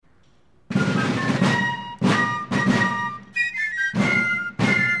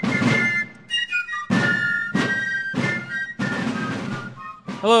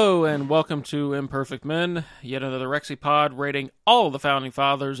Hello, and welcome to Imperfect Men, yet another Rexy pod rating all of the founding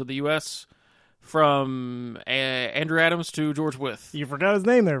fathers of the U.S., from Andrew Adams to George Wythe. You forgot his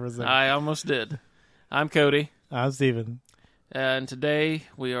name there for a second. I almost did. I'm Cody. I'm Steven. And today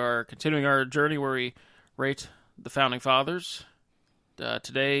we are continuing our journey where we rate the founding fathers.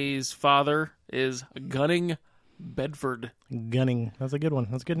 Today's father is Gunning Bedford. Gunning. That's a good one.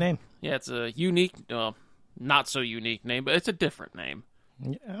 That's a good name. Yeah, it's a unique, not so unique name, but it's a different name.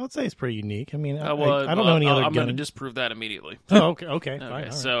 I would say it's pretty unique. I mean, I don't know any other I'm going to Gunning. disprove that immediately. Oh, okay. Fine. Okay, All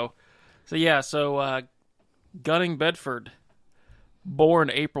right. So Gunning Bedford, born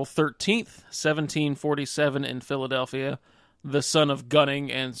April 13th, 1747 in Philadelphia, the son of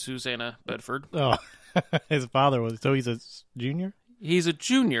Gunning and Susanna Bedford. Oh, his father was, so he's a junior? He's a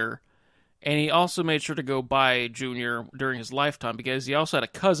junior, and he also made sure to go by junior during his lifetime because he also had a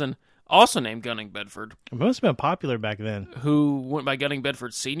cousin also named Gunning Bedford. It must have been popular back then. Who went by Gunning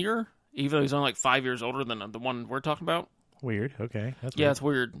Bedford Sr., even though he's only like 5 years older than the one we're talking about. Weird. Okay. That's Yeah, weird. it's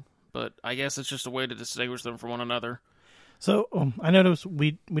weird, but I guess it's just a way to distinguish them from one another. So I noticed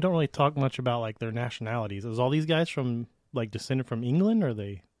we don't really talk much about like their nationalities. Is all these guys from like descended from England, or are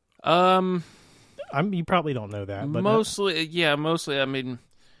they? You probably don't know that, but mostly. I mean,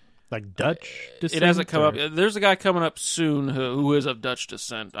 like Dutch descent. It hasn't come up. There's a guy coming up soon who is of Dutch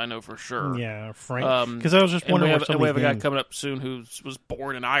descent. I know for sure. Yeah, French. Because I was just wondering and we have a guy coming up soon who was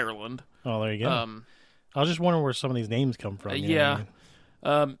born in Ireland. Oh, there you go. I was just wondering where some of these names come from.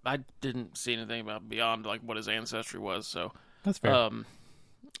 I didn't see anything about beyond like what his ancestry was, so that's fair. Kind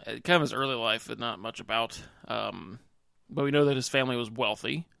of his early life, but not much about. But we know that his family was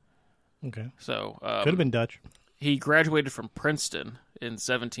wealthy. Okay, so could have been Dutch. He graduated from Princeton in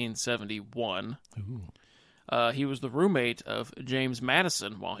 1771. Ooh. He was the roommate of James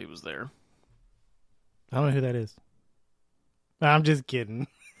Madison while he was there. I don't know who that is. I'm just kidding.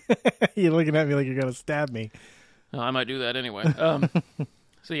 You're looking at me like you're going to stab me. I might do that anyway.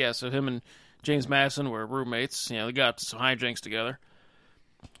 So him and James Madison were roommates. They got up to some hijinks together.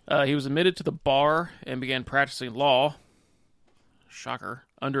 He was admitted to the bar and began practicing law. Shocker.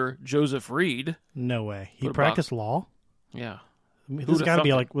 Under Joseph Reed. No way. He practiced law? Yeah. I mean, this has got to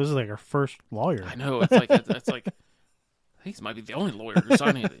be like, was like our first lawyer. I know. It's like, I think he might be the only lawyer who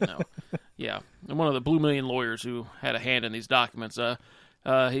signed anything now. Yeah. And one of the Blue Million lawyers who had a hand in these documents.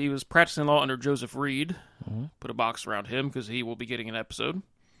 He was practicing law under Joseph Reed. Mm-hmm. Put a box around him because he will be getting an episode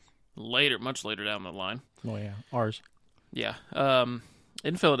later, much later down the line. Oh, yeah. Ours. Yeah.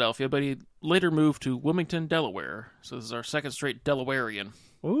 In Philadelphia, but he later moved to Wilmington, Delaware. So this is our second straight Delawarean.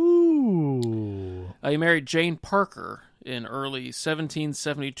 Ooh. He married Jane Parker in early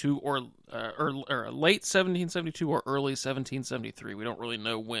 1772 or late 1772 or early 1773. We don't really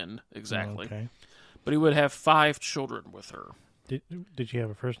know when exactly. Okay. But he would have 5 children with her. Did she have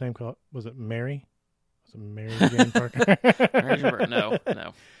a first name called, was it Mary? Was it Mary Jane Parker? Mary Jane Parker?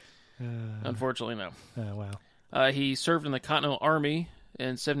 No. Unfortunately, no. Oh, wow. He served in the Continental Army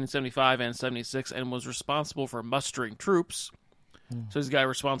in 1775 and 76 and was responsible for mustering troops. So he's the guy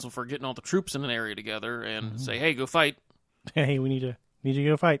responsible for getting all the troops in an area together and say, hey, go fight. Hey, we need you to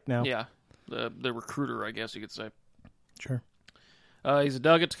go fight now. Yeah, the recruiter, I guess you could say. Sure. He's a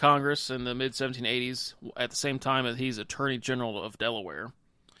delegate to Congress in the mid-1780s, at the same time as he's Attorney General of Delaware.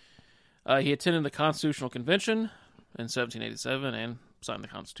 He attended the Constitutional Convention in 1787 and signed the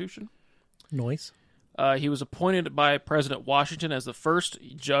Constitution. Nice. He was appointed by President Washington as the first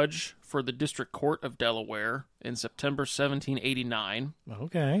judge for the District Court of Delaware in September 1789.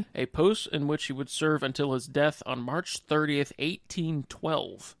 Okay. A post in which he would serve until his death on March 30th,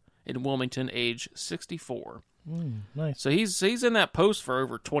 1812, in Wilmington, age 64. Nice. So he's in that post for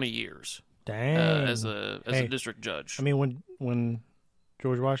over 20 years. Dang. As a district judge. I mean, when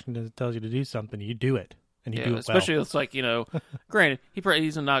George Washington tells you to do something, you do it. And you do it especially well. It's like, granted,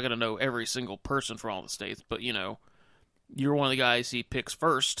 he's not going to know every single person from all the states, but, you're one of the guys he picks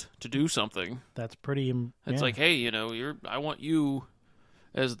first to do something. That's pretty... It's like, hey, I want you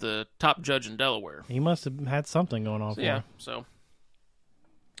as the top judge in Delaware. He must have had something going on for him. So...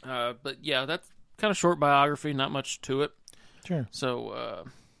 but, yeah, that's kind of short biography, not much to it. Sure. So,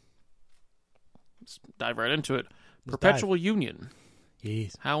 let's dive right into it. Perpetual Union.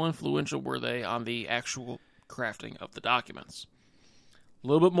 Yes. How influential were they on the actual crafting of the documents? A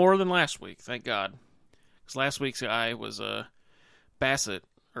little bit more than last week, thank God. Because last week's guy was Bassett,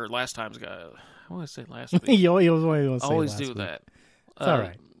 or last time's guy. I want to say last week. You always do that. It's all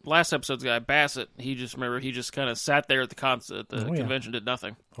right. Last episode's guy, Bassett, he just kind of sat there at the convention, did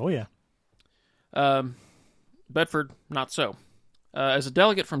nothing. Oh, yeah. Bedford, not so. As a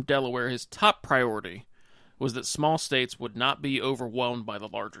delegate from Delaware, his top priority was that small states would not be overwhelmed by the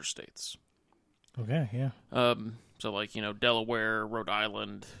larger states. Okay, yeah. So, like, Delaware, Rhode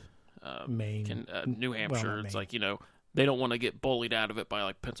Island, Maine, New Hampshire. Well, it's like, they don't want to get bullied out of it by,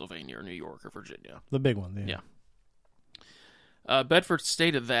 like, Pennsylvania or New York or Virginia. The big one, yeah. Bedford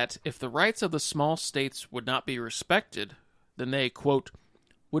stated that if the rights of the small states would not be respected, then they, quote,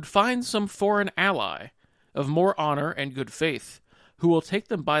 would find some foreign ally of more honor and good faith who will take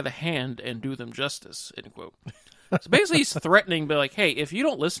them by the hand and do them justice, end quote. So basically he's threatening, but like, hey, if you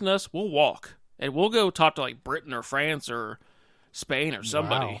don't llisten to us, we'll walk. And we'll go talk to like Britain or France or Spain or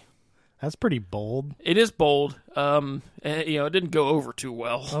somebody. Wow. That's pretty bold. It is bold. And, it didn't go over too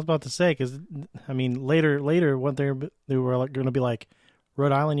well. I was about to say, because, I mean, later, what they were like, going to be like,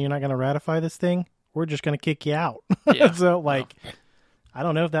 Rhode Island, you're not going to ratify this thing? We're just going to kick you out. Yeah. So, like, I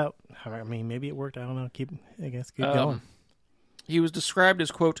don't know if that, I mean, maybe it worked. I don't know. Keep going. He was described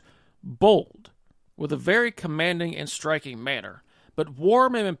as, quote, bold, with a very commanding and striking manner, but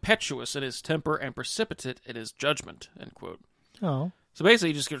warm and impetuous in his temper and precipitate in his judgment, end quote. Oh. So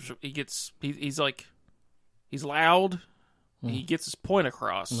basically, he's loud, he gets his point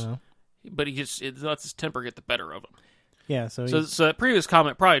across, but it lets his temper get the better of him. Yeah, so that previous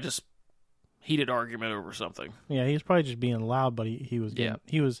comment probably just heated argument over something. Yeah, he was probably just being loud, but he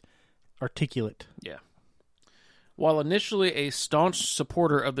was articulate. Yeah. While initially a staunch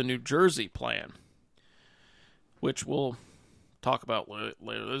supporter of the New Jersey plan, which we'll talk about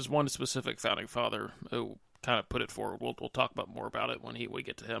later. There's one specific founding father who kind of put it forward. We'll talk about more about it when we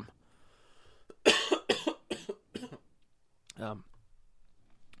get to him. The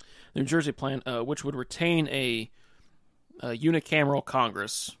New Jersey plan, which would retain a unicameral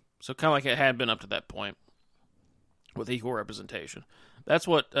Congress, so kind of like it had been up to that point, with equal representation. That's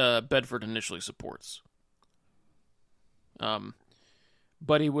what Bedford initially supports.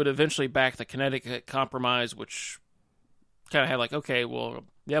 But he would eventually back the Connecticut Compromise, which kind of had like, okay, well,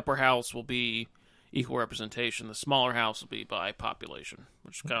 the upper house will be equal representation, the smaller house will be by population,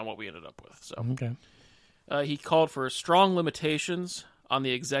 which is kind of what we ended up with. So, okay. He called for strong limitations on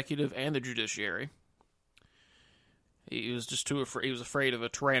the executive and the judiciary. He was just too afraid. He was afraid of a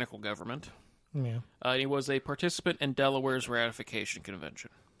tyrannical government. Yeah. He was a participant in Delaware's ratification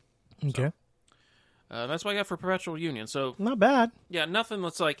convention. Okay. So, that's what I got for perpetual union. So not bad. Yeah, nothing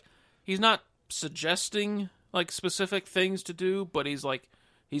that's like, he's not suggesting like specific things to do, but he's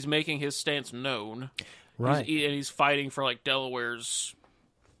making his stance known. Right. And he's fighting for like Delaware's,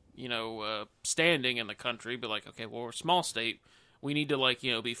 standing in the country. But like, okay, well, we're a small state. We need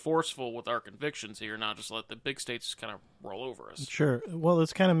to be forceful with our convictions here, not just let the big states just kind of roll over us. Sure. Well,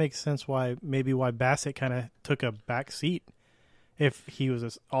 this kind of makes sense why Bassett kind of took a back seat. If he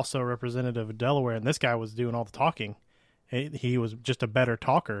was also a representative of Delaware, and this guy was doing all the talking, he was just a better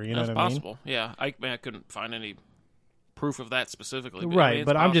talker. You know what I mean? That's possible. Yeah, I couldn't find any proof of that specifically. But right,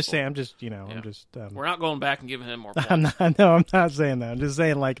 but I'm just saying, we're not going back and giving him more points. I'm not saying that. I'm just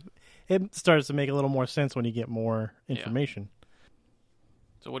saying, like, it starts to make a little more sense when you get more information. Yeah.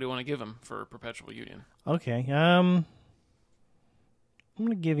 So what do you want to give him for perpetual union? Okay, I'm going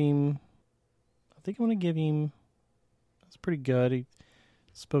to give him. That's pretty good. He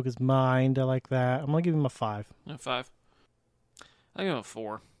spoke his mind. I like that. I'm going to give him a 5. A 5. I give him a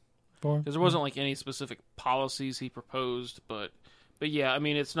 4. 4? Because there wasn't like any specific policies he proposed, but yeah, I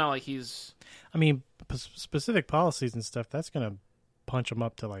mean, it's not like he's... I mean, specific policies and stuff, that's going to punch him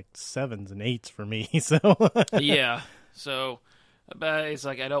up to like 7s and 8s for me, so... Yeah, so... But it's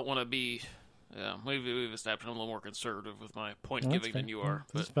like, I don't want to be... Yeah, we've established I'm a little more conservative with my point-giving than you are.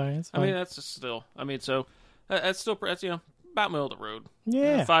 That's but, fine. I mean, that's just still... I mean, so... That's about middle of the road.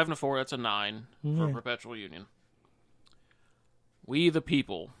 Yeah. 5 and a 4, that's a 9 for perpetual union. We the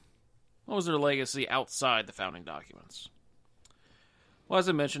people. What was their legacy outside the founding documents? Well, as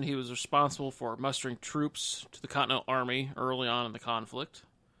I mentioned, he was responsible for mustering troops to the Continental Army early on in the conflict.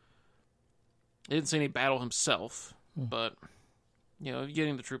 He didn't see any battle himself, but,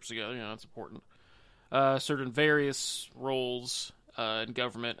 getting the troops together, it's important. Served in various roles in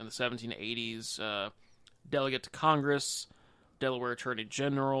government in the 1780s. Delegate to Congress, Delaware Attorney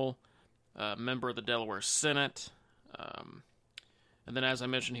General, member of the Delaware Senate. And then, as I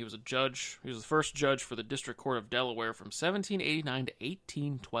mentioned, he was a judge. He was the first judge for the District Court of Delaware from 1789 to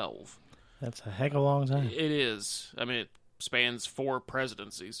 1812. That's a heck of a long time. It is. I mean, it spans 4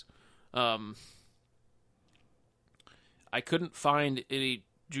 presidencies. I couldn't find any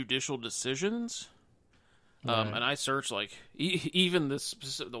judicial decisions. Right. And I searched, like, even the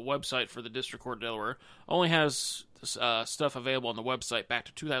website for the District Court of Delaware only has stuff available on the website back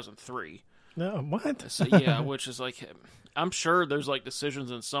to 2003. No, what? So, yeah, which is like, I'm sure there's like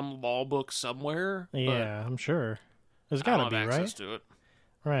decisions in some law book somewhere. Yeah, I'm sure. There's I got to don't be, have right? access to it.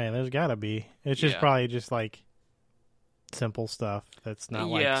 Right, there's got to be. It's just probably just like simple stuff that's not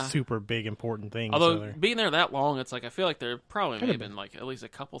like super big important things. Although being there that long, it's like I feel like there probably may have been like at least a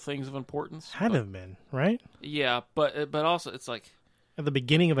couple things of importance. Had to have been, right? Yeah, but also it's like at the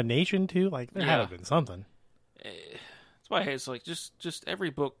beginning of a nation too. Like there had to have been something. That's why it's like just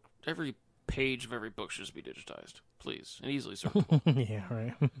every book, every page of every book should just be digitized, please, and easily searchable. Yeah,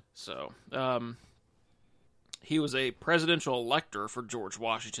 right. So, he was a presidential elector for George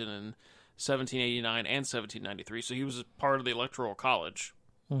Washington in 1789 and 1793, so he was a part of the Electoral College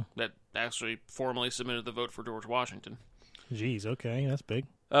that actually formally submitted the vote for George Washington. Jeez, okay, that's big.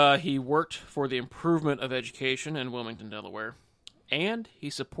 He worked for the improvement of education in Wilmington, Delaware, and he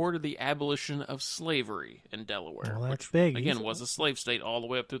supported the abolition of slavery in Delaware, well, that's which, big. again, was a slave state all the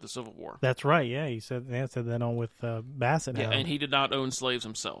way up through the Civil War. That's right, yeah, he said that on with Bassett. Yeah, and he did not own slaves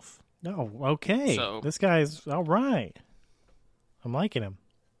himself. Oh, okay. So, this guy's all right. I'm liking him.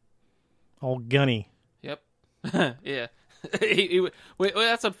 Old Gunny. Yep. Yeah. Wait,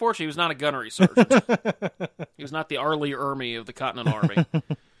 that's unfortunate. He was not a gunnery sergeant. He was not the Arlie Ermy of the Continental Army.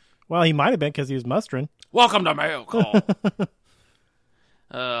 Well, he might have been because he was mustering. Welcome to Mail Call.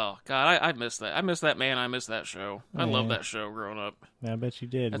 Oh, God, I miss that. I miss that man. I miss that show. I love that show growing up. I bet you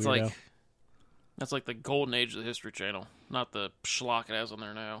did. That's like the golden age of the History Channel, not the schlock it has on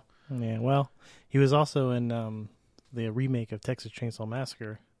there now. Yeah, well, he was also in the remake of Texas Chainsaw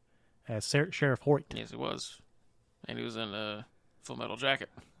Massacre as Sheriff Hoyt. Yes, he was. And he was in Full Metal Jacket.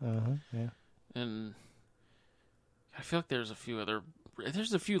 Yeah. And I feel like there's a few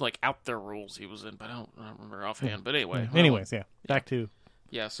like out there rules he was in, but I don't remember offhand. But anyway. Anyways, back to...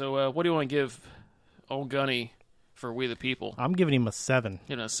 Yeah, so what do you want to give old Gunny for We the People? I'm giving him a 7.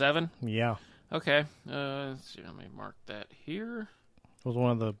 Giving a 7? Yeah. Okay. Let's see, let me mark that here. It was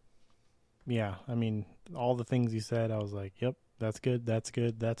one of the... Yeah, I mean, all the things you said, I was like, yep, that's good,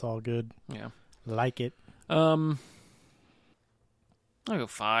 that's all good. Yeah. Like it. I'll go 5.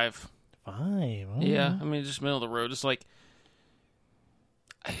 5? Oh. Yeah, I mean, just middle of the road. Just like,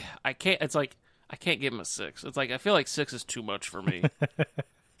 I can't give him a 6. It's like, I feel like 6 is too much for me.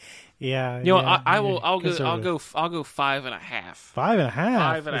 Yeah. You know, I'll go 5.5.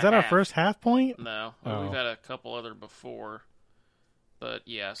 5.5? Is that our first half point? No. Oh. We've had a couple other before. But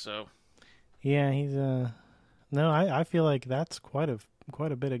yeah, so. Yeah, he's no, I feel like that's quite a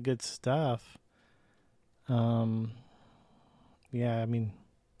bit of good stuff. Yeah, I mean,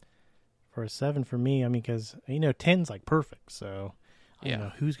 for a 7 for me, I mean, because 10's like perfect, so I don't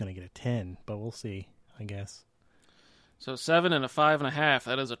know who's gonna get a 10, but we'll see, I guess. So 7 and a 5.5.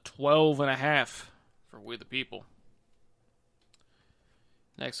 That is a 12.5 for We the People.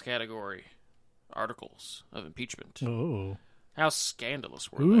 Next category: articles of impeachment. Ooh. How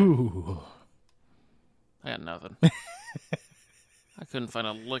scandalous were they? Ooh. I had nothing. I couldn't find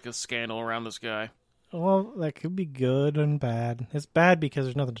a lick of scandal around this guy. Well, that could be good and bad. It's bad because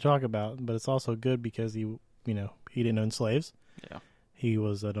there's nothing to talk about, but it's also good because he didn't own slaves. Yeah. He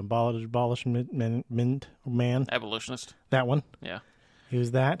was an abolishment man. Abolitionist. That one. Yeah. He was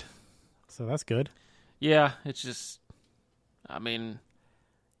that. So that's good. Yeah, it's just, I mean,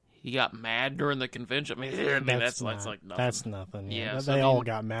 he got mad during the convention. I mean, that's like nothing. That's nothing. Yeah, they all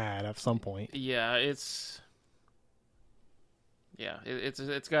got mad at some point. Yeah, it's got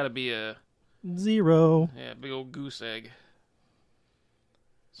to be a 0. Yeah, big old goose egg.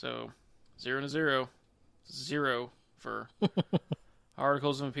 So 0 and a 0, 0 for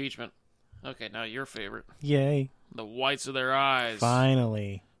articles of impeachment. Okay, now your favorite. Yay! The whites of their eyes.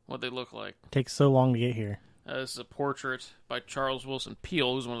 Finally. What they look like. Takes so long to get here. This is a portrait by Charles Wilson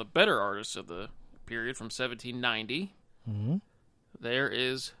Peale, who's one of the better artists of the period from 1790. Mm-hmm. There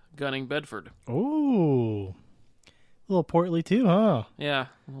is Gunning Bedford. Ooh. A little portly too, huh? Yeah.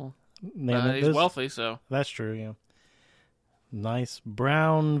 Well, Man, he's wealthy, so. That's true, yeah. Nice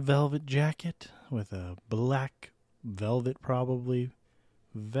brown velvet jacket with a black velvet, probably,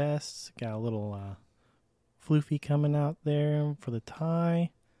 vest. Got a little floofy coming out there for the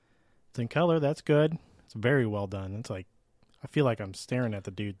tie. It's in color. That's good. It's very well done. It's like, I feel like I'm staring at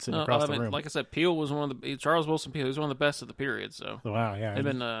the dude sitting across the room. Like I said, Peale was Charles Wilson Peale. He was one of the best of the period, so. Wow, yeah. And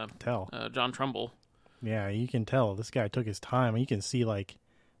then John Trumbull. Yeah, you can tell. This guy took his time. You can see, like,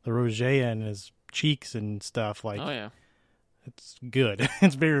 the rosea in his cheeks and stuff. Like, oh, yeah. It's good.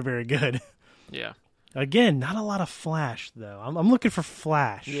 It's very, very good. Yeah. Again, not a lot of flash, though. I'm looking for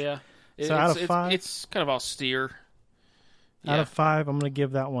flash. Yeah. So out of 5? It's kind of austere. Out of 5, I'm going to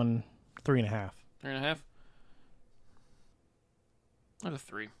give that one 3.5. 3.5? I'll go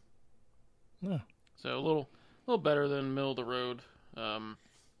 3. Yeah. So a little little better than middle of the road.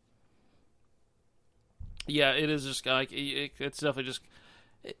 Yeah, it is just like it's definitely just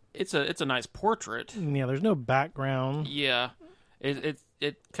it's a nice portrait. Yeah, there's no background. Yeah, it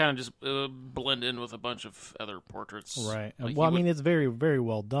kind of just blend in with a bunch of other portraits. Right. Like Well, I mean, it's very, very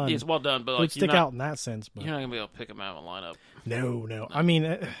well done. Yeah, it's well done, but It like would stick out in that sense. But you're not gonna be able to pick him out of a lineup. No. I mean,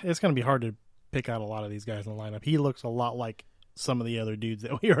 it's going to be hard to pick out a lot of these guys in the lineup. He looks a lot like some of the other dudes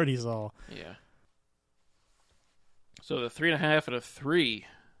that we already saw. Yeah. So the 3.5 and a 3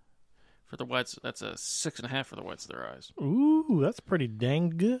 for the Whites. That's a 6.5 for the Whites of their eyes. Ooh, that's pretty dang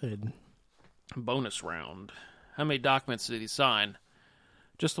good. Bonus round. How many documents did he sign?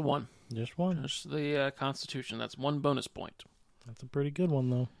 Just the one. Just one. Just the Constitution. That's 1 bonus point. That's a pretty good one,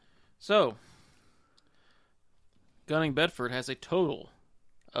 though. So, Gunning Bedford has a total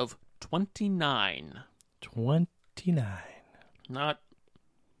of 29. 29. Not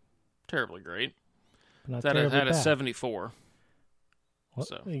terribly great. Not That terribly had a bad. 74. Well,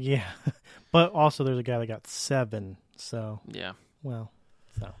 So. Yeah. But also there's a guy that got 7. So, Yeah. well,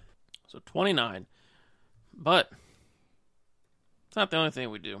 So 29. But it's not the only thing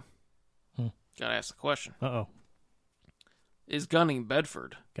we do. Gotta ask the question. Uh-oh. Is Gunning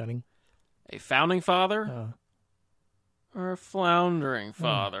Bedford Gunning. a founding father or a floundering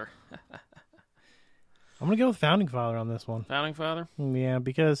father? I'm going to go with Founding Father on this one. Founding father? Yeah,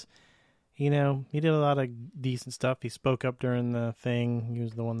 because, he did a lot of decent stuff. He spoke up during the thing. He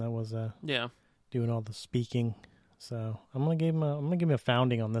was the one that was Yeah. doing all the speaking. So I'm gonna give him a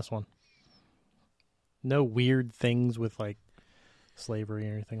founding on this one. No weird things with like slavery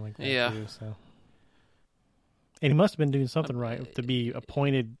or anything like that. Yeah. Too, so. And he must have been doing something right to be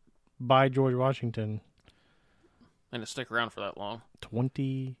appointed by George Washington. And to stick around for that long.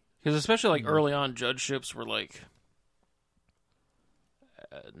 20. Because especially like early on, judgeships were like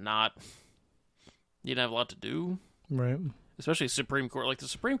not. You didn't have a lot to do. Right. Especially Supreme Court. Like the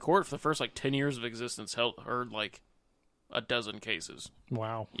Supreme Court for the first like 10 years of existence heard like a dozen cases.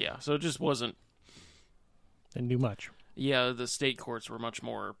 Wow. Yeah. So it just wasn't. Didn't do much. Yeah, the state courts were much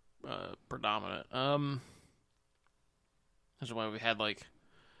more predominant. That's why we had like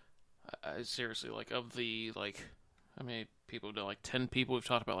seriously like of the like how many people have done like 10 people we've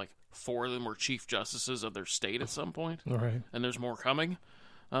talked about like 4 of them were chief justices of their state at some point. All right. And there's more coming.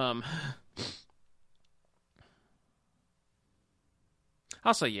 I'll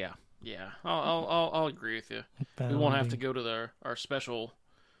say yeah. I'll agree with you. We won't have to go to our special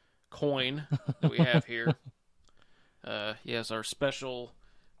coin that we have here. Yes, our special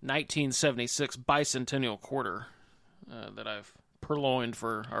 1976 bicentennial quarter that I've purloined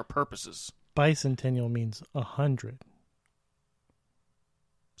for our purposes. Bicentennial means 100.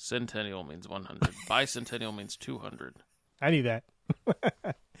 Centennial means 100. Bicentennial means 200. I knew that.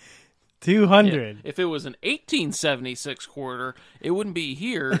 200. Yeah. If it was an 1876 quarter, it wouldn't be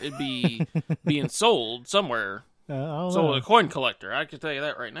here. It'd be being sold somewhere. Sold at a coin collector. I can tell you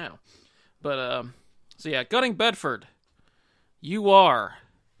that right now. But, so yeah, Gunning Bedford, you are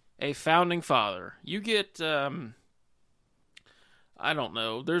a founding father. You get, I don't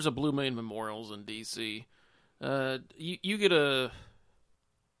know, there's a Blue Million Memorials in D.C. You get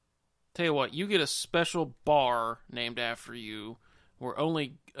tell you what, you get a special bar named after you where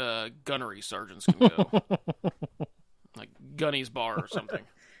only gunnery sergeants can go. Like Gunny's Bar or something.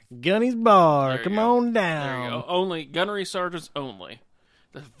 Gunny's Bar, There come you go. on down. There you go. Only gunnery sergeants only.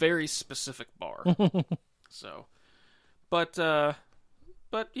 The very specific bar. So, but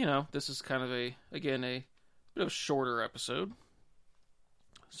this is kind of a bit of a shorter episode.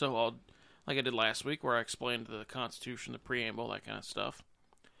 So I'll, like I did last week, where I explained the Constitution, the preamble, that kind of stuff.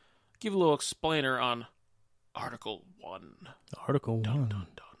 Give a little explainer on Article 1. Article 1. Dun, dun,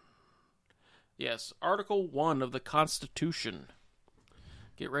 dun. Yes, Article 1 of the Constitution.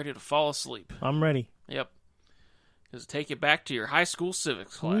 Get ready to fall asleep. I'm ready. Yep. Does it take you back to your high school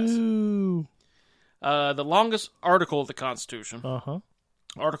civics class? Woo. The longest article of the Constitution. Uh-huh.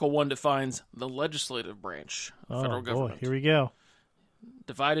 Article 1 defines the legislative branch of federal government. Boy, here we go.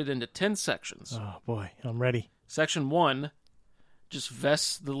 Divided into 10 sections. Oh, boy, I'm ready. Section 1 just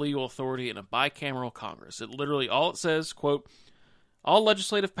vests the legal authority in a bicameral Congress. It literally, all it says, quote, all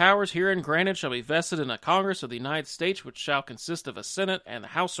legislative powers herein granted shall be vested in a Congress of the United States, which shall consist of a Senate and the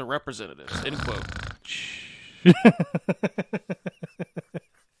House of Representatives, end quote.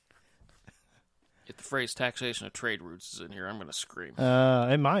 If the phrase taxation of trade routes is in here, I'm going to scream.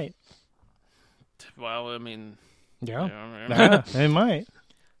 It might. Well, I mean... Yeah, it might.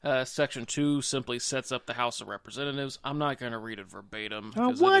 Section 2 simply sets up the House of Representatives. I'm not going to read it verbatim.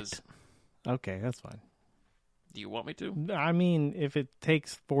 What? Okay, that's fine. Do you want me to? I mean, if it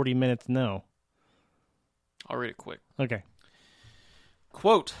takes 40 minutes, no. I'll read it quick. Okay.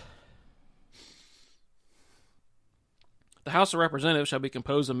 Quote, the House of Representatives shall be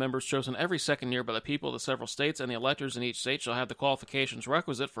composed of members chosen every second year by the people of the several states, and the electors in each state shall have the qualifications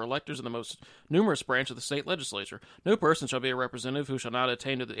requisite for electors in the most numerous branch of the state legislature. No person shall be a representative who shall not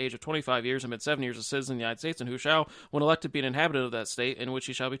attain to the age of 25 years and been 7 years a citizen of the United States, and who shall, when elected, be an inhabitant of that state in which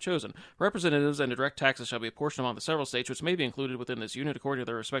he shall be chosen. Representatives and direct taxes shall be apportioned among the several states, which may be included within this unit according to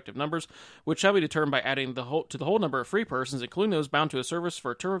their respective numbers, which shall be determined by adding to the whole number of free persons, including those bound to a service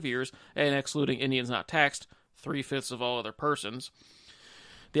for a term of years, and excluding Indians not taxed, 3/5 of all other persons.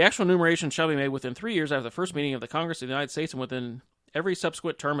 The actual enumeration shall be made within 3 years after the first meeting of the Congress of the United States, and within every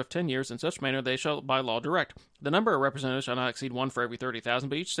subsequent term of 10 years, in such manner they shall by law direct. The number of representatives shall not exceed one for every 30,000,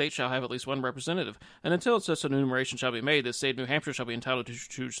 but each state shall have at least one representative. And until such an enumeration shall be made, the state of New Hampshire shall be entitled to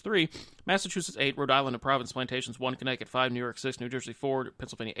choose 3, Massachusetts 8, Rhode Island and Providence Plantations 1, Connecticut 5, New York 6, New Jersey 4,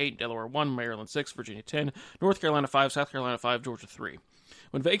 Pennsylvania 8, Delaware 1, Maryland 6, Virginia 10, North Carolina 5, South Carolina 5, Georgia 3.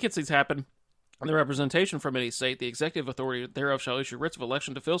 When vacancies happen, and the representation from any state, the executive authority thereof shall issue writs of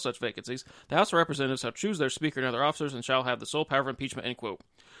election to fill such vacancies. The House of Representatives shall choose their speaker and other officers, and shall have the sole power of impeachment. End quote.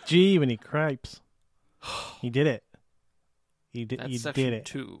 Gee, when he cripes. He did it. That's you section did it.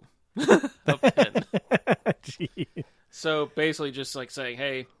 2 of 10. Gee. So basically just like saying,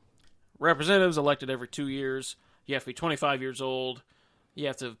 hey, representatives elected every 2 years. You have to be 25 years old. You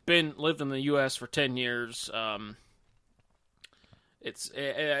have to have lived in the U.S. for 10 years. It's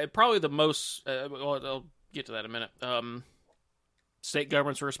probably the most, well, I'll get to that in a minute. State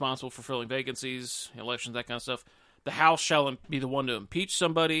governments are responsible for filling vacancies, elections, that kind of stuff. The House shall be the one to impeach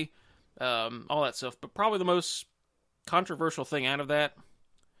somebody, all that stuff. But probably the most controversial thing out of that,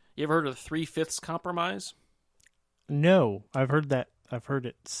 you ever heard of the 3/5 compromise? No, I've heard that. I've heard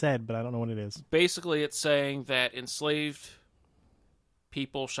it said, but I don't know what it is. Basically, it's saying that enslaved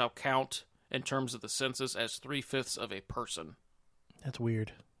people shall count in terms of the census as 3/5 of a person. That's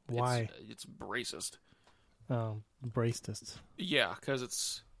weird. Why? It's racist. Racist. Yeah,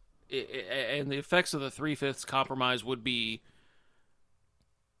 because and the effects of the 3/5 compromise would be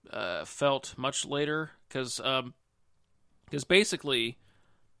felt much later, because basically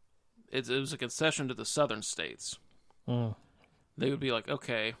it was a concession to the southern states. Mm. They would be like,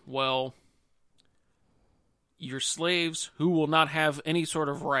 okay, well, your slaves who will not have any sort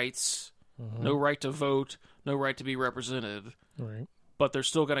of rights, no right to vote, no right to be represented. Right. But they're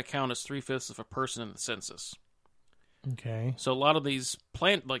still going to count as 3/5 of a person in the census. Okay. So a lot of these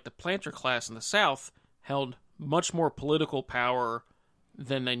like the planter class in the South held much more political power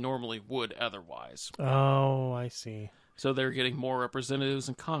than they normally would otherwise. Oh, I see. So they're getting more representatives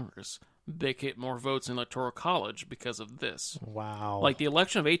in Congress. They get more votes in Electoral College because of this. Wow. Like the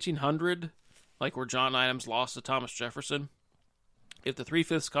election of 1800, like where John Adams lost to Thomas Jefferson, if the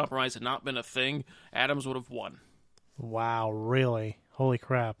 3/5 compromise had not been a thing, Adams would have won. Wow, really? Holy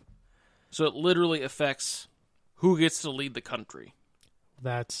crap. So it literally affects who gets to lead the country.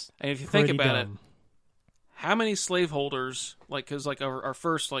 That's And if you think about dumb. it, how many slaveholders, like, because like our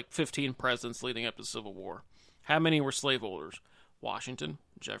first like 15 presidents leading up to the Civil War, how many were slaveholders? Washington,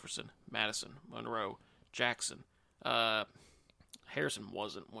 Jefferson, Madison, Monroe, Jackson. Harrison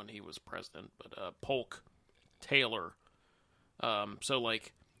wasn't when he was president, but Polk, Taylor. So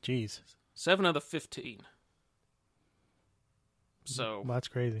like, Jeez. 7 of the 15. So Well, that's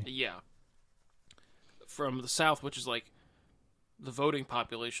crazy. yeah, from the South, which is like the voting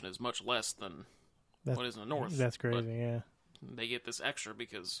population is much less than what is in the North. That's crazy, but yeah. they get this extra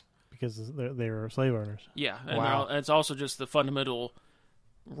because they were slave owners. yeah, and Wow. it's also just the fundamental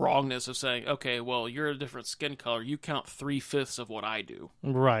wrongness of saying, okay, well, you're a different skin color, you count 3/5 of what I do.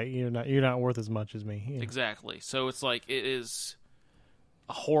 Right. You're not worth as much as me. Yeah. Exactly. So it's like it is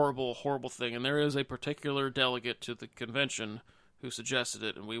a horrible, horrible thing, and there is a particular delegate to the convention who suggested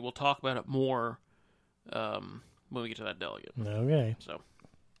it, and we will talk about it more when we get to that delegate. Okay. So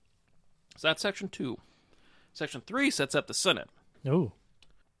that's Section 2. Section 3 sets up the Senate. Oh.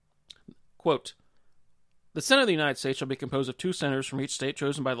 Quote, the Senate of the United States shall be composed of 2 senators from each state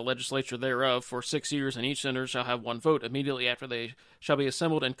chosen by the legislature thereof for 6 years, and each senator shall have 1 vote. Immediately after they shall be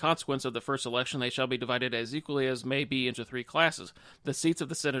assembled in consequence of the first election, they shall be divided as equally as may be into 3 classes. The seats of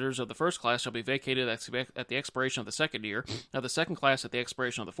the senators of the first class shall be vacated at the expiration of the second year, of the second class at the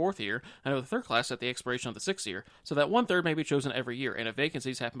expiration of the 4th year, and of the third class at the expiration of the 6th year, so that 1/3 may be chosen every year. And if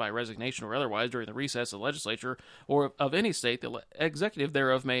vacancies happen by resignation or otherwise during the recess of the legislature or of any state, the executive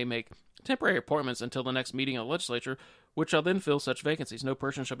thereof may make temporary appointments until the next meeting of the legislature, which shall then fill such vacancies. No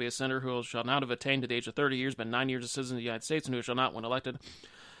person shall be a senator who shall not have attained to the age of 30 years, been 9 years a citizen of the United States, and who shall not, when elected,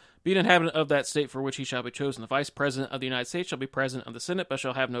 Be an inhabitant of that state for which he shall be chosen. The Vice President of the United States shall be President of the Senate, but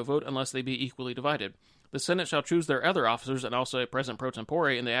shall have no vote unless they be equally divided. The Senate shall choose their other officers, and also a President pro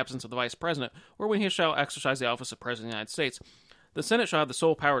tempore in the absence of the Vice President, or when he shall exercise the office of President of the United States. The Senate shall have the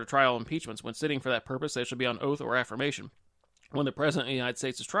sole power to try all impeachments. When sitting for that purpose, they shall be on oath or affirmation. When the President of the United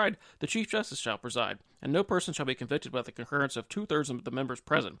States is tried, the Chief Justice shall preside, and no person shall be convicted without the concurrence of 2/3 of the members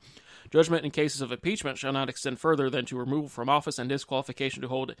present. Judgment in cases of impeachment shall not extend further than to removal from office and disqualification to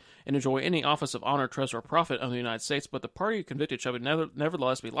hold and enjoy any office of honor, trust, or profit of the United States, but the party convicted shall be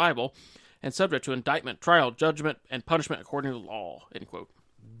nevertheless be liable and subject to indictment, trial, judgment, and punishment according to law. End quote.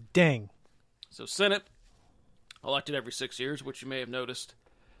 Dang. So Senate, elected every 6 years, which you may have noticed,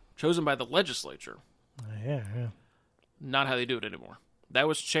 chosen by the legislature. Yeah. Not how they do it anymore. That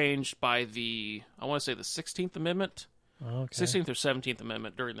was changed by the 16th Amendment. Okay. 16th or 17th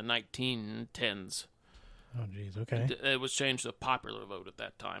Amendment during the 1910s. Oh, geez. Okay. It was changed to a popular vote at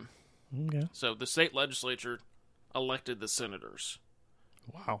that time. Okay. So the state legislature elected the senators.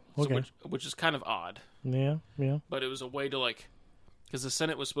 Wow. Okay. So which is kind of odd. Yeah. But it was a way to because the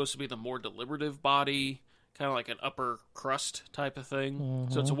Senate was supposed to be the more deliberative body, kind of like an upper crust type of thing.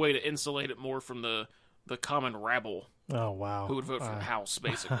 Mm-hmm. So it's a way to insulate it more from the common rabble. Oh, wow. Who would vote for the House,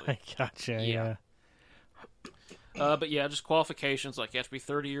 basically. I gotcha, yeah. But yeah, just qualifications, like you have to be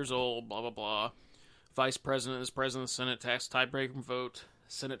 30 years old, blah, blah, blah. Vice President is President of the Senate, tax tiebreaker vote.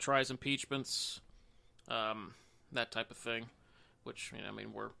 Senate tries impeachments, that type of thing. Which,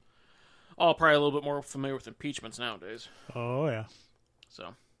 we're all probably a little bit more familiar with impeachments nowadays. Oh, yeah.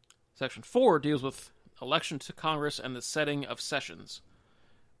 So, Section 4 deals with election to Congress and the setting of sessions,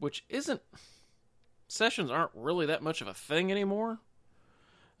 which isn't... Sessions aren't really that much of a thing anymore,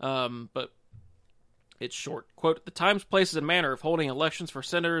 but it's short. Quote, the times, places, and manner of holding elections for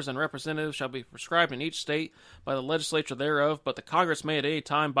senators and representatives shall be prescribed in each state by the legislature thereof, but the Congress may at any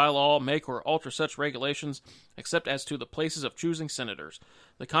time by law make or alter such regulations, except as to the places of choosing senators.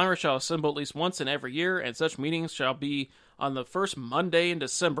 The Congress shall assemble at least once in every year, and such meetings shall be on the first Monday in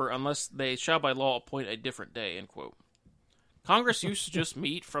December, unless they shall by law appoint a different day, end quote. Congress used to just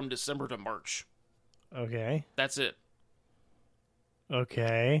meet from December to March. Okay. That's it.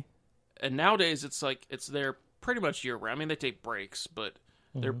 Okay. And nowadays it's they're pretty much year round. I mean, they take breaks, but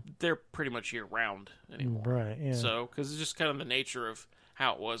they're pretty much year round anymore. Right. Yeah. So because it's just kind of the nature of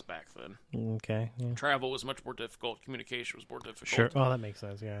how it was back then. Okay. Yeah. Travel was much more difficult. Communication was more difficult. Sure. Oh, that makes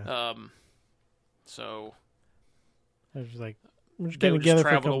sense. Yeah. So I was just like, we're just they getting would together just for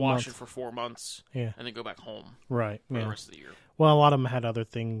a travel to couple months. Washington for 4 months. Yeah. And then go back home. Right. For the rest of the year. Well, a lot of them had other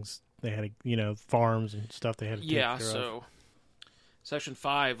things. They had, farms and stuff they had to take care of. So Section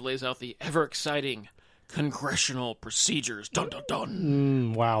 5 lays out the ever-exciting congressional procedures. Dun, dun,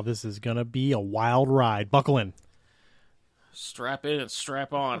 dun. Wow, this is going to be a wild ride. Buckle in. Strap in and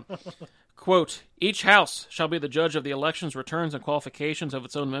strap on. Quote, each house shall be the judge of the elections, returns, and qualifications of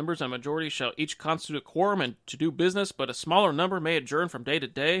its own members, and a majority shall each constitute a quorum and to do business, but a smaller number may adjourn from day to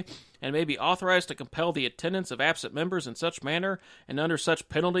day, and may be authorized to compel the attendance of absent members in such manner, and under such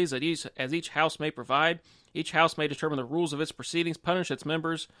penalties as each house may provide. Each house may determine the rules of its proceedings, punish its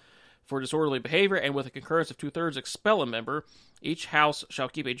members for disorderly behavior, and with a concurrence of 2/3 expel a member. Each house shall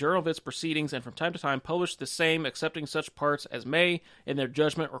keep a journal of its proceedings, and from time to time publish the same, excepting such parts as may, in their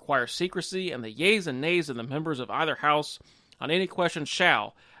judgment, require secrecy, and the yeas and nays of the members of either house on any question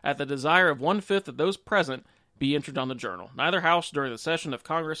shall, at the desire of 1/5 of those present, be entered on the journal. Neither house during the session of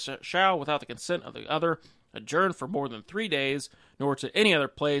Congress shall, without the consent of the other, adjourn for more than 3 days, nor to any other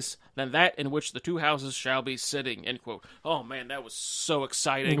place than that in which the two houses shall be sitting, end quote. Oh, man, that was so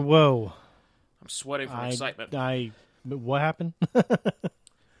exciting. Whoa. I'm sweating from excitement. What happened?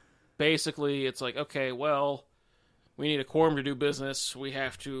 Basically, it's like, okay, well, we need a quorum to do business. We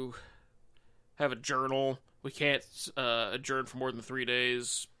have to have a journal. We can't adjourn for more than 3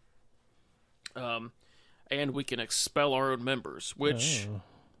 days. And we can expel our own members, which... Oh.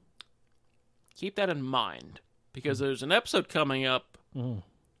 Keep that in mind, because there's an episode coming up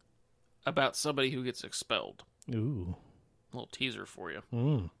about somebody who gets expelled. Ooh. A little teaser for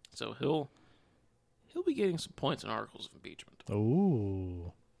you. So he'll be getting some points in articles of impeachment.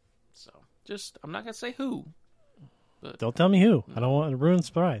 Ooh. So I'm not going to say who. But don't tell me who. I don't want to ruin the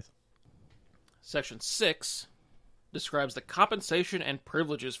surprise. Section 6 describes the compensation and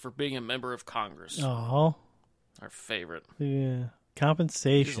privileges for being a member of Congress. Oh. Our favorite. Yeah.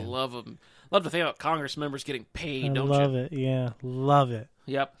 Compensation. Just love to think about Congress members getting paid, don't you? Love it, yeah. Love it.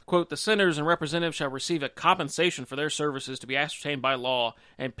 Yep. Quote, the senators and representatives shall receive a compensation for their services to be ascertained by law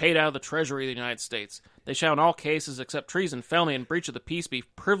and paid out of the Treasury of the United States. They shall in all cases except treason, felony, and breach of the peace be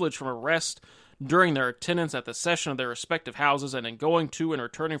privileged from arrest, during their attendance at the session of their respective houses, and in going to and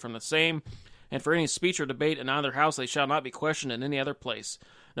returning from the same, and for any speech or debate in either house they shall not be questioned in any other place.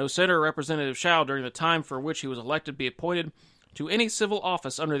 No senator or representative shall, during the time for which he was elected, be appointed to any civil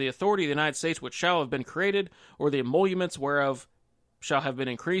office under the authority of the United States which shall have been created, or the emoluments whereof shall have been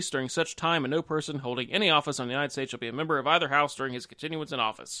increased during such time, and no person holding any office in the United States shall be a member of either house during his continuance in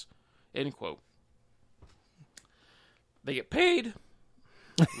office. End quote. They get paid.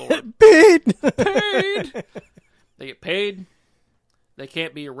 Lord. Paid! Paid! They get paid. They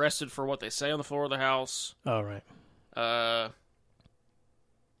can't be arrested for what they say on the floor of the House. Oh, right.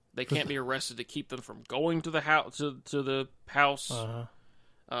 They can't be arrested to keep them from going to the house. To the house.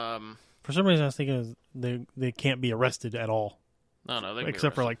 Uh-huh. For some reason, I was thinking they can't be arrested at all. No, they can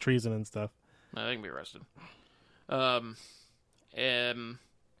except for like treason and stuff. No, they can be arrested. And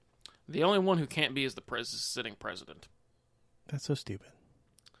the only one who can't be is the sitting president. That's so stupid.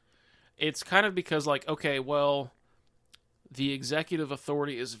 It's kind of because, like, okay, well, the executive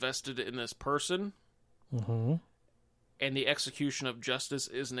authority is vested in this person, mm-hmm. and the execution of justice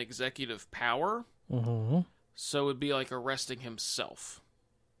is an executive power, mm-hmm. so it'd be like arresting himself.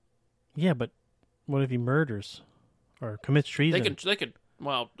 Yeah, but what if he murders or commits treason? They could.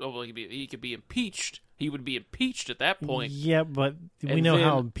 Well, he could be impeached. He would be impeached at that point. Yeah, but we know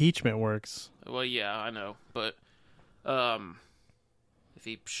how impeachment works. Well, yeah, I know, but if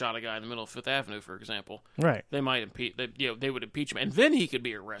he shot a guy in the middle of Fifth Avenue, for example, right? They might impeach. They would impeach him, and then he could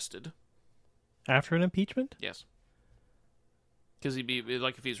be arrested after an impeachment. Yes, because he'd be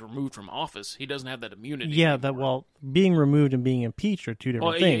like if he's removed from office, he doesn't have that immunity. Yeah, anymore. Being removed and being impeached are two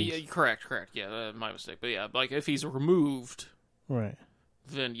different things. Yeah, correct. Yeah, my mistake. But yeah, like if he's removed, right?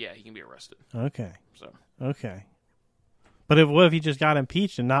 Then yeah, he can be arrested. Okay. Okay. But what if he just got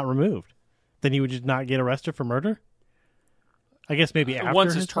impeached and not removed? Then he would just not get arrested for murder? I guess maybe after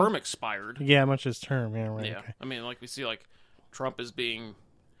once his term expired. Yeah, once his term. Yeah, right. Yeah, okay. I mean, like we see, like Trump is being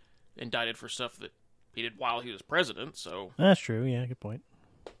indicted for stuff that he did while he was president. So that's true. Yeah, good point.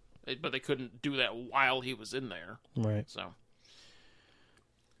 But they couldn't do that while he was in there. Right. So,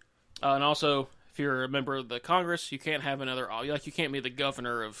 and also, if you're a member of the Congress, you can't have another. Like you can't be the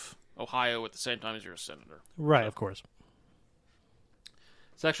governor of Ohio at the same time as you're a senator. Right. So. Of course.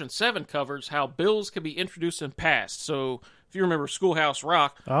 Section 7 covers how bills can be introduced and passed. So, if you remember Schoolhouse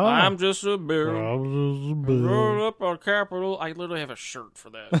Rock, I'm just a bill. Rolled up on Capitol. I literally have a shirt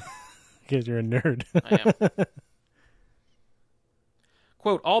for that. Because you're a nerd. I am.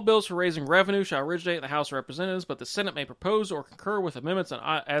 Quote, all bills for raising revenue shall originate in the House of Representatives, but the Senate may propose or concur with amendments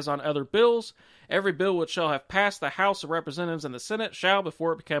as on other bills. Every bill which shall have passed the House of Representatives and the Senate shall,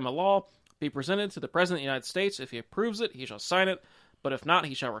 before it become a law, be presented to the President of the United States. If he approves it, he shall sign it. But if not,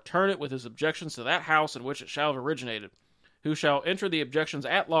 he shall return it with his objections to that house in which it shall have originated, who shall enter the objections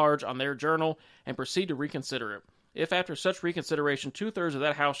at large on their journal and proceed to reconsider it. If after such reconsideration 2/3 of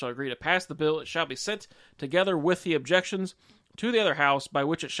that house shall agree to pass the bill, it shall be sent together with the objections to the other house, by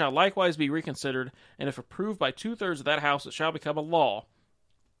which it shall likewise be reconsidered, and if approved by 2/3 of that house, it shall become a law.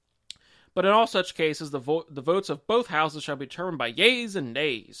 But in all such cases, the votes of both houses shall be determined by yeas and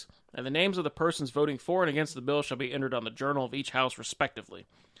nays, and the names of the persons voting for and against the bill shall be entered on the journal of each house respectively.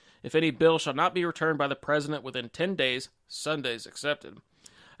 If any bill shall not be returned by the President within 10 days, Sundays excepted,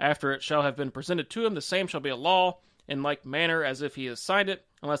 after it shall have been presented to him, the same shall be a law, in like manner as if he has signed it,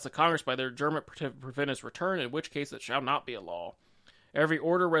 unless the Congress by their adjournment prevent its return, in which case it shall not be a law. Every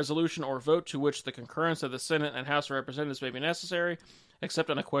order, resolution, or vote to which the concurrence of the Senate and House of Representatives may be necessary,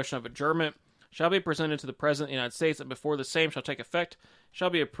 except on a question of adjournment, shall be presented to the President of the United States, and before the same shall take effect, shall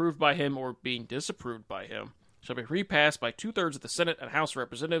be approved by him, or being disapproved by him, shall be repassed by 2/3 of the Senate and House of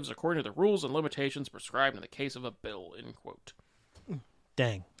Representatives according to the rules and limitations prescribed in the case of a bill, end quote.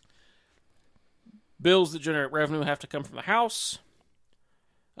 Dang. Bills that generate revenue have to come from the House.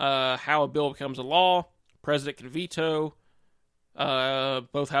 How a bill becomes a law, President can veto.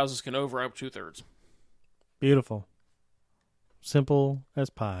 Both houses can override 2/3. Beautiful. Simple as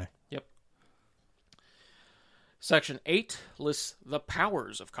pie. Yep. Section 8 lists the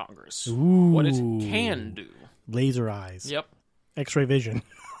powers of Congress. Ooh. What it can do. Laser eyes. Yep. X-ray vision.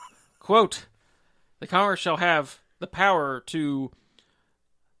 Quote, the Congress shall have the power to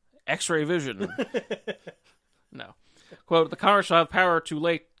X-ray vision. No. Quote, the Congress shall have power to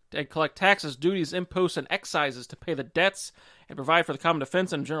lay and collect taxes, duties, imposts, and excises to pay the debts and provide for the common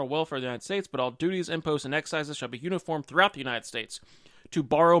defense and general welfare of the United States, but all duties, imposts, and excises shall be uniform throughout the United States. To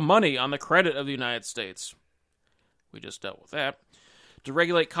borrow money on the credit of the United States. We just dealt with that. To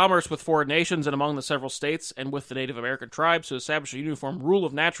regulate commerce with foreign nations and among the several states and with the Native American tribes, to establish a uniform rule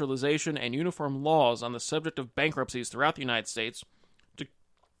of naturalization and uniform laws on the subject of bankruptcies throughout the United States,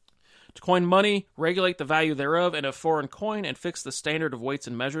 To coin money, regulate the value thereof and of foreign coin, and fix the standard of weights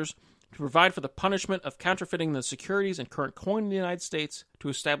and measures. To provide for the punishment of counterfeiting the securities and current coin in the United States. To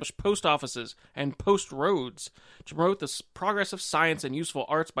establish post offices and post roads. To promote the progress of science and useful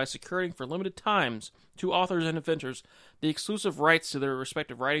arts by securing for limited times to authors and inventors the exclusive rights to their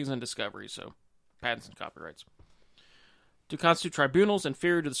respective writings and discoveries. So, patents and copyrights. To constitute tribunals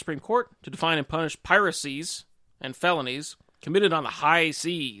inferior to the Supreme Court. To define and punish piracies and felonies committed on the high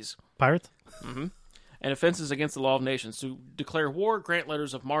seas. Pirates? Mm-hmm. And offenses against the law of nations, to declare war, grant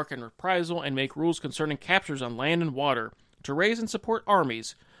letters of marque and reprisal, and make rules concerning captures on land and water, to raise and support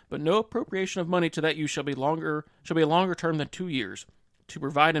armies, but no appropriation of money to that use shall be a longer term than 2 years, to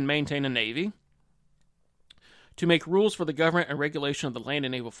provide and maintain a navy, to make rules for the government and regulation of the land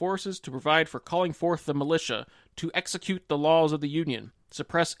and naval forces, to provide for calling forth the militia, to execute the laws of the Union,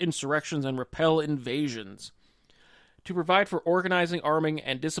 suppress insurrections and repel invasions, to provide for organizing, arming,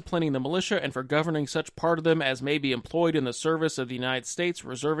 and disciplining the militia, and for governing such part of them as may be employed in the service of the United States,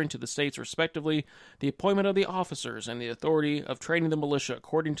 reserving to the states respectively the appointment of the officers and the authority of training the militia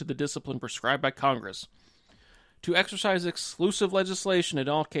according to the discipline prescribed by Congress. To exercise exclusive legislation in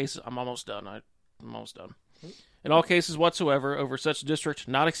all cases... I'm almost done. In all cases whatsoever, over such district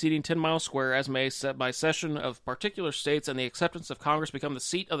not exceeding 10 miles square, as may, set by session of particular states and the acceptance of Congress, become the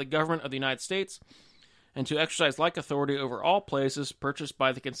seat of the government of the United States, and to exercise like authority over all places purchased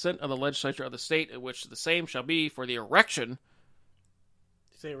by the consent of the legislature of the state at which the same shall be for the erection.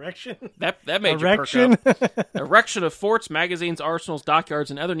 Say erection? That made erection? You perk up. Erection of forts, magazines, arsenals,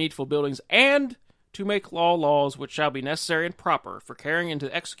 dockyards, and other needful buildings, and to make laws which shall be necessary and proper for carrying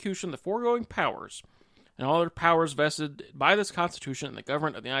into execution the foregoing powers, and all other powers vested by this Constitution in the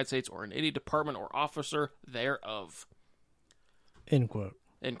government of the United States or in any department or officer thereof. End quote.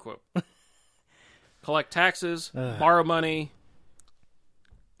 End quote. Collect taxes, borrow money,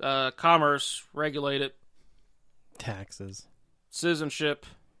 commerce, regulate it. Taxes. Citizenship,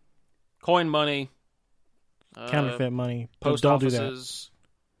 coin money. Counterfeit money. Post don't offices,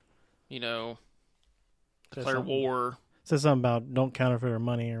 do that. Declare war. Says something about don't counterfeit our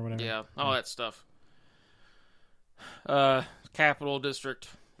money or whatever. Yeah, all that stuff. Capital district.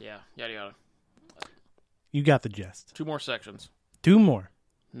 Yeah, yada yada. You got the gist. 2 more sections. 2 more.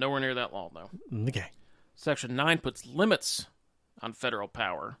 Nowhere near that long, though. Okay. Section 9 puts limits on federal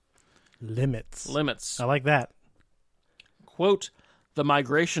power. Limits. I like that. Quote, the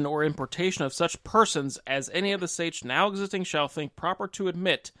migration or importation of such persons as any of the states now existing shall think proper to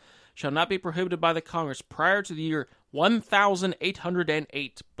admit shall not be prohibited by the Congress prior to the year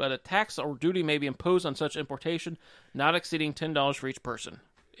 1808, but a tax or duty may be imposed on such importation not exceeding $10 for each person.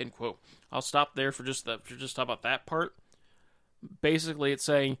 End quote. I'll stop there for just talk about that part. Basically, it's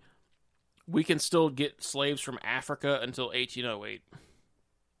saying we can still get slaves from Africa until 1808.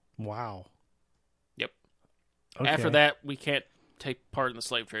 Wow. Yep. Okay. After that, we can't take part in the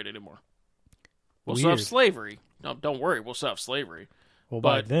slave trade anymore. We'll still have slavery. No, don't worry. We'll still have slavery. Well,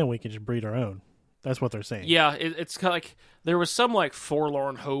 by then, we can just breed our own. That's what they're saying. Yeah, it's kind of like there was some like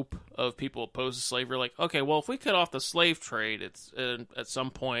forlorn hope of people opposed to slavery. Like, okay, well, if we cut off the slave trade, at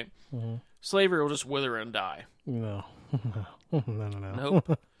some point, slavery will just wither and die. No. No.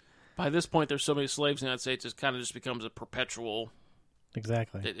 Nope. By this point, there's so many slaves in the United States, it kind of just becomes a perpetual...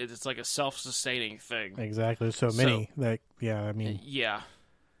 Exactly. It's like a self-sustaining thing. Exactly. There's so many that, yeah, I mean... Yeah.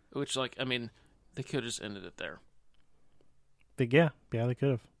 Which, like, I mean, they could have just ended it there. Yeah, they could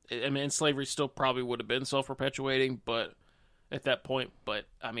have. I mean, slavery still probably would have been self-perpetuating, but at that point,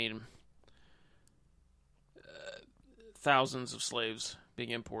 I mean, thousands of slaves being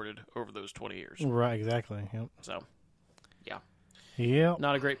imported over those 20 years. Right, exactly. Yep. So, yeah. Yeah.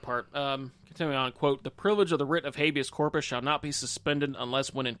 Not a great part. Continuing on, quote, the privilege of the writ of habeas corpus shall not be suspended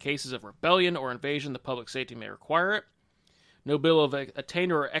unless when in cases of rebellion or invasion the public safety may require it. No bill of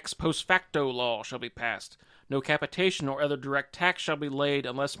attainder or ex post facto law shall be passed. No capitation or other direct tax shall be laid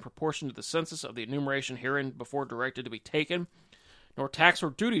unless in proportion to the census of the enumeration herein before directed to be taken. Nor tax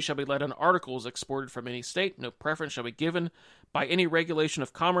or duty shall be laid on articles exported from any state. No preference shall be given by any regulation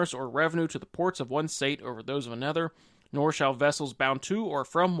of commerce or revenue to the ports of one state over those of another. Nor shall vessels bound to or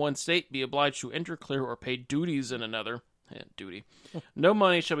from one state be obliged to enter, clear, or pay duties in another. Duty. No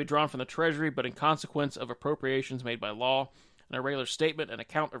money shall be drawn from the treasury, but in consequence of appropriations made by law. And a regular statement and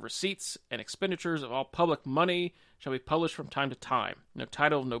account of receipts and expenditures of all public money shall be published from time to time. No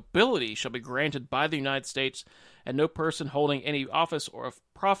title of nobility shall be granted by the United States, and no person holding any office or of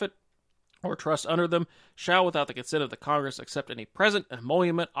profit or trust under them shall, without the consent of the Congress, accept any present,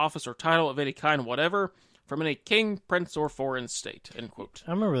 emolument, office, or title of any kind whatever from any king, prince, or foreign state. End quote.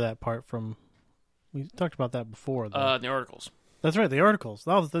 I remember that part from... We talked about that before, though. The articles. That's right. The articles.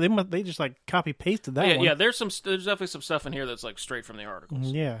 They just like copy pasted that one. Yeah, there's definitely some stuff in here that's like straight from the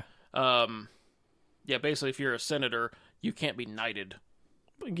articles. Yeah. Yeah, basically, if you're a senator, you can't be knighted.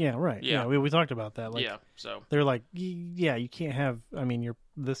 Yeah, right. Yeah, we talked about that. Like, yeah, so they're like, yeah, you can't have. I mean, you're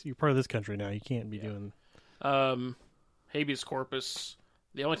part of this country now. You can't be doing. Habeas corpus.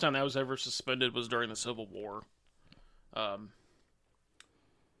 The only time that was ever suspended was during the Civil War.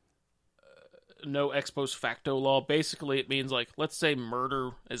 No ex post facto law. Basically, it means like, let's say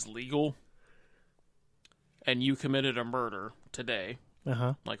murder is legal, and you committed a murder today.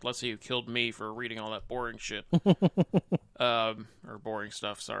 Like, let's say you killed me for reading all that boring shit. Or boring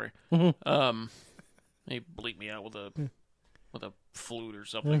stuff, sorry. They bleep me out with a flute or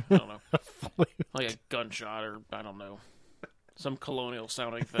something. I don't know. Like a gunshot or, I don't know. Some colonial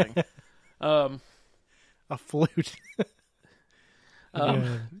sounding thing. A flute.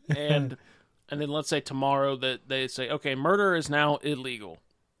 And then let's say tomorrow that they say, okay, murder is now illegal.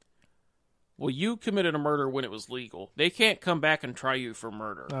 Well, you committed a murder when it was legal. They can't come back and try you for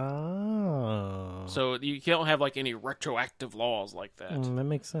murder. Oh. So you can't have like any retroactive laws like that. That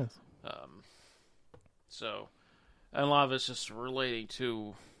makes sense. So, and a lot of it's just relating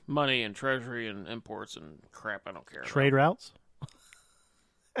to money and treasury and imports and crap I don't care Trade about. routes?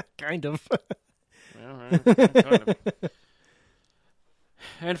 Kind of. Yeah, kind of.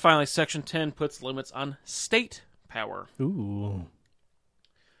 And finally, Section 10 puts limits on state power. Ooh.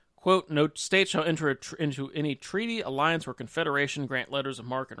 Quote, no state shall enter into any treaty, alliance, or confederation, grant letters of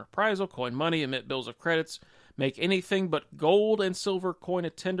marque and reprisal, coin money, emit bills of credits, make anything but gold and silver coin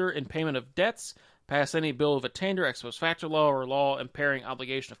a tender in payment of debts, pass any bill of attainder, ex post facto law, or law impairing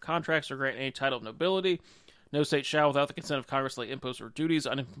obligation of contracts, or grant any title of nobility. No state shall, without the consent of Congress, lay imposts or duties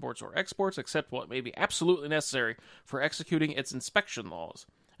on imports or exports, except what may be absolutely necessary for executing its inspection laws.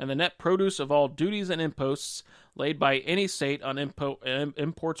 And the net produce of all duties and imposts laid by any state on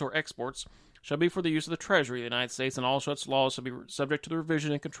imports or exports shall be for the use of the Treasury of the United States, and all such laws shall be subject to the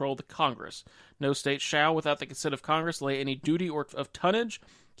revision and control of the Congress. No state shall, without the consent of Congress, lay any duty of tonnage,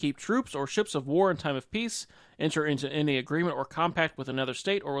 keep troops or ships of war in time of peace, enter into any agreement or compact with another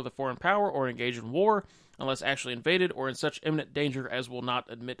state or with a foreign power, or engage in war, unless actually invaded or in such imminent danger as will not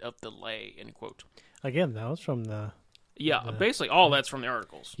admit of delay, end quote. Again, that was from the... Yeah, basically all that's from the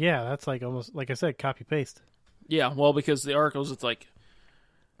articles. Yeah, that's like almost, like I said, copy-paste. Yeah, well, because the articles, it's like,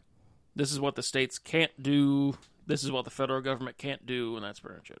 this is what the states can't do, this is what the federal government can't do, and that's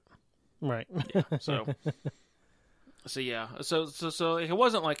pretty much it. Right. Yeah, so yeah. So it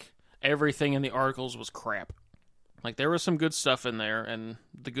wasn't like everything in the articles was crap. Like, there was some good stuff in there, and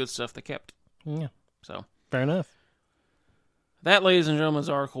the good stuff they kept. Yeah. So. Fair enough. That, ladies and gentlemen, is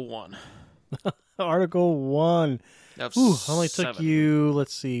Article 1. Article 1. Ooh, only took you,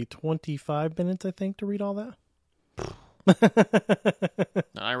 let's see, 25 minutes, I think, to read all that.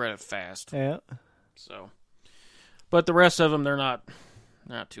 I read it fast. Yeah. So, but the rest of them, they're not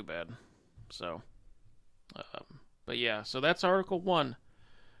too bad. So, but yeah, so that's Article 1.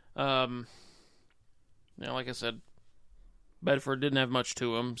 Like I said, Bedford didn't have much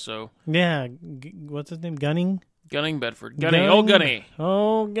to him, so. Yeah, what's his name? Gunning Bedford. Old Gunny.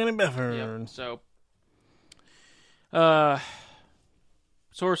 Oh, Gunny Bedford. Yep. So,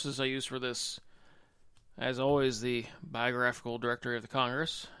 sources I use for this, as always, the biographical directory of the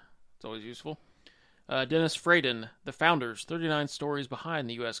Congress. It's always useful. Dennis Frayden, The Founders, 39 Stories Behind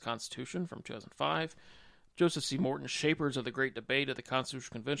the U.S. Constitution from 2005. Joseph C. Morton, Shapers of the Great Debate at the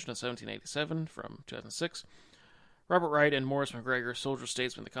Constitutional Convention of 1787 from 2006. Robert Wright and Morris McGregor, Soldier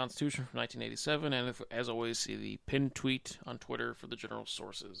Statesman of the Constitution from 1987. And as always, see the pinned tweet on Twitter for the general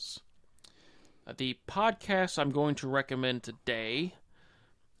sources. The podcast I'm going to recommend today,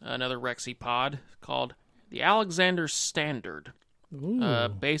 another Rexy pod, called The Alexander Standard.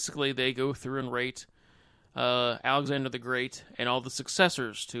 Basically, they go through and rate Alexander the Great and all the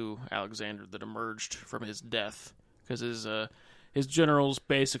successors to Alexander that emerged from his death, because his generals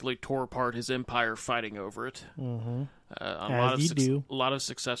basically tore apart his empire fighting over it. Mm-hmm. A lot of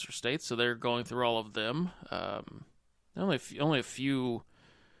successor states, so they're going through all of them. Only a few. I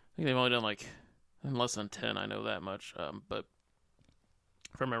think they've only done like less than 10. I know that much, but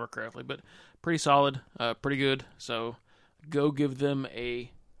if I remember correctly, but pretty solid, pretty good. So go give them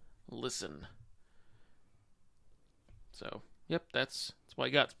a listen. So, yep, that's what I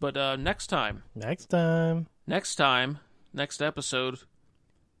got. But next episode,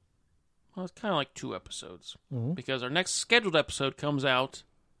 well, it's kind of like 2 episodes, because our next scheduled episode comes out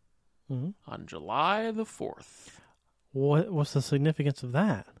on July the 4th. What's the significance of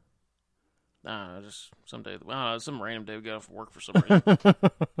that? Just someday, some random day we got off work for some reason.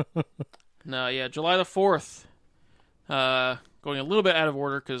 No, yeah, July the 4th. going a little bit out of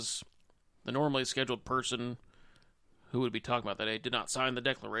order because the normally scheduled person who would be talking about that day did not sign the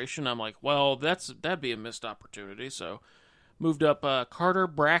declaration. I'm like, well, that'd be a missed opportunity. So moved up Carter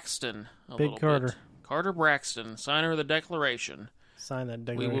Braxton a Big little Carter. bit. Carter Braxton, signer of the declaration. Sign that We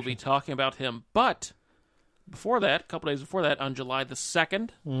declaration. will be talking about him. But before that, a couple days before that, on July the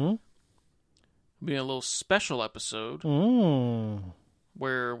 2nd, Mm. be a little special episode Mm.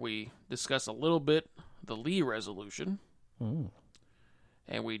 where we discuss a little bit the Lee resolution. Mm.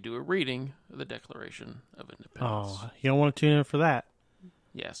 And we do a reading of the Declaration of Independence. Oh, you don't want to tune in for that.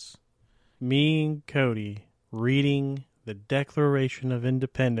 Yes. Me and Cody reading the Declaration of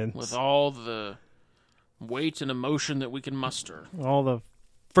Independence. With all the weight and emotion that we can muster. All the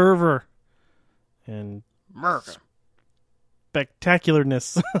fervor and America.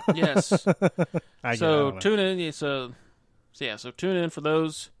 spectacularness. Yes. I So get it. tune in. So tune in for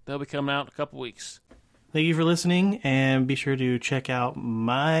those. They'll be coming out in a couple weeks. Thank you for listening, and be sure to check out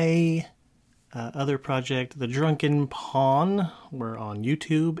my other project, The Drunken Pawn. We're on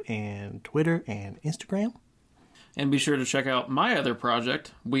YouTube and Twitter and Instagram. And be sure to check out my other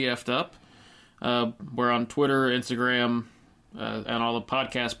project, We Effed Up. We're on Twitter, Instagram, and all the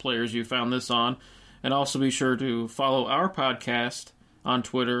podcast players you found this on. And also be sure to follow our podcast on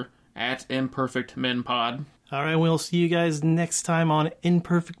Twitter at Imperfect Men Pod. All right, we'll see you guys next time on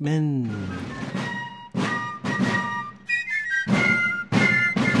Imperfect Men.